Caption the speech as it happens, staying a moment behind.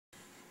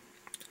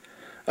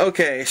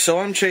Okay, so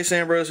I'm Chase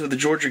Ambrose with the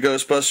Georgia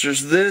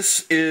Ghostbusters.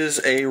 This is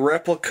a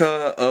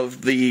replica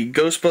of the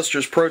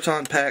Ghostbusters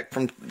Proton Pack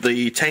from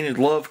the Tainted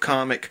Love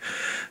comic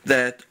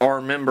that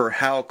our member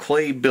Hal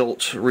Clay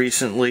built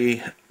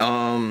recently.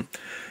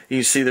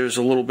 You see there's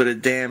a little bit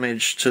of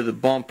damage to the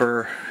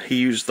bumper. He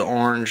used the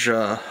orange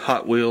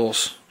Hot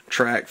Wheels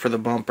track for the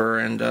bumper,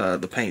 and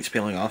the paint's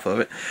peeling off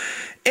of it.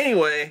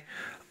 Anyway,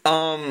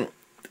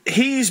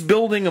 he's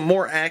building a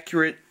more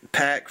accurate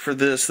pack for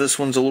this. This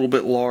one's a little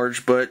bit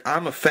large, but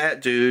I'm a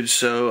fat dude,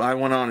 so I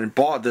went on and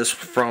bought this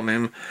from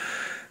him,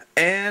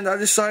 and I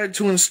decided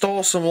to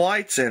install some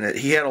lights in it.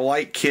 He had a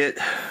light kit,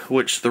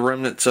 which the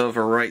remnants of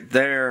are right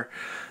there,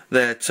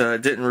 that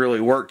didn't really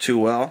work too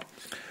well.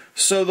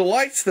 So the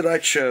lights that I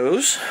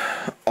chose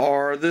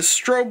are this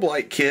strobe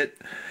light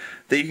kit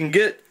that you can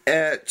get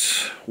at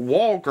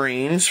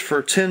Walgreens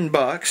for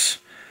 $10.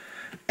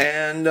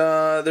 And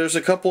there's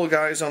a couple of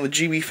guys on the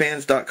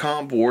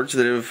gbfans.com boards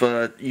that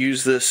have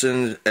used this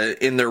in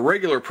their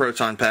regular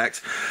Proton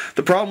packs.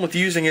 The problem with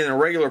using it in a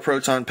regular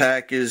Proton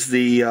pack is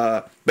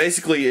the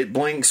basically it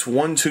blinks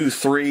 1, 2,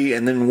 3,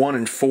 and then 1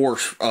 and 4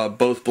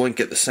 both blink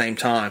at the same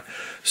time.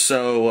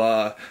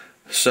 So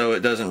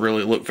it doesn't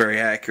really look very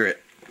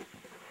accurate.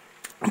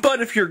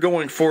 But if you're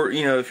going for,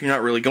 if you're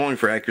not really going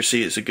for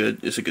accuracy, it's a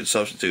good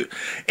substitute.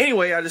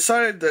 Anyway, I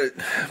decided that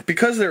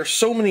because there are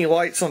so many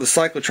lights on the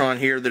cyclotron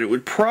here that it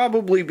would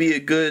probably be a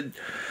good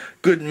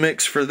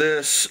mix for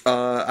this.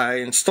 I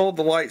installed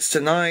the lights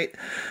tonight,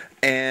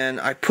 and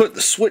I put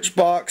the switch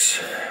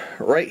box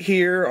right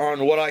here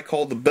on what I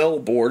call the bell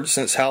board,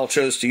 since Hal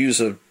chose to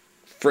use a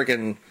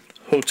freaking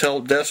hotel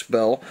desk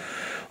bell,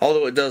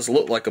 although it does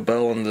look like a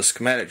bell in the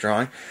schematic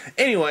drawing.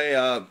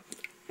 Anyway,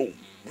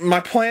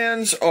 my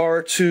plans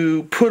are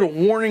to put a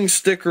warning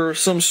sticker of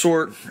some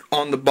sort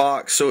on the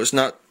box so it's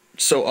not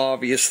so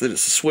obvious that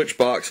it's a switch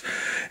box.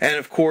 And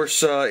of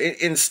course,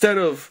 instead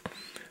of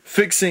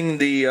fixing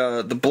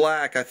the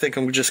black, I think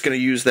I'm just going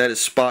to use that as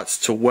spots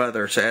to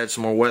weather, to add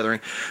some more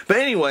weathering. But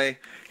anyway,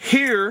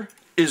 here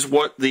is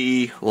what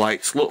the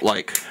lights look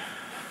like.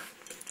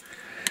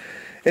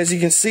 As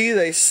you can see,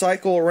 they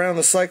cycle around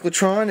the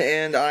cyclotron,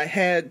 and I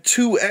had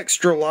 2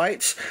 extra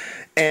lights.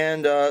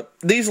 And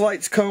these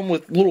lights come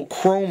with little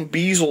chrome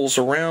bezels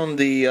around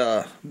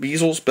the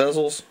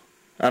bezels?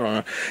 I don't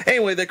know.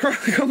 Anyway, they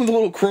come with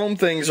little chrome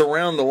things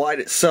around the light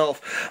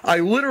itself. I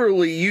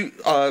literally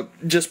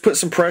just put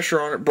some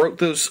pressure on it, broke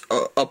those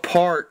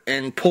apart,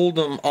 and pulled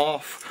them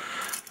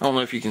off. I don't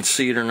know if you can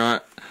see it or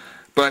not,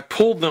 but I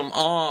pulled them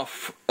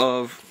off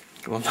of,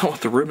 well, not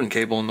with the ribbon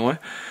cable in the way.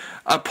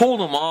 I pulled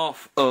them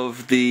off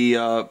of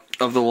the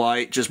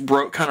light, just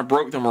kind of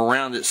broke them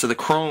around it, so the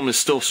chrome is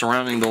still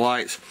surrounding the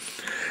lights.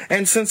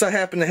 And since I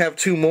happen to have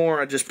 2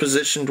 more, I just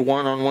positioned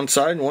one on one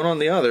side and one on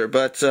the other.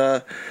 But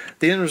the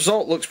end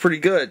result looks pretty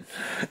good.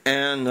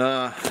 And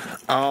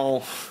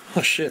oh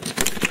shit,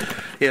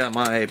 yeah,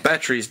 my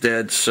battery's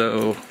dead,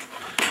 so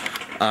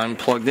I'm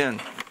plugged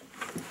in.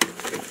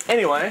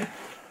 Anyway,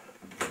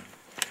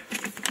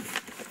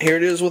 here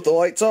it is with the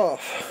lights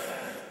off.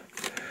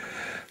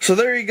 So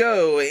there you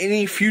go.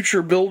 Any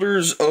future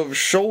builders of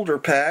shoulder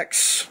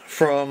packs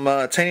from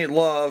Tainted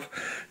Love,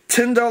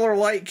 $10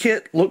 light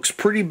kit looks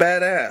pretty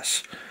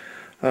badass.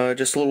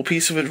 Just a little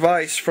piece of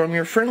advice from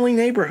your friendly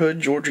neighborhood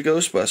Georgia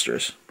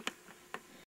Ghostbusters.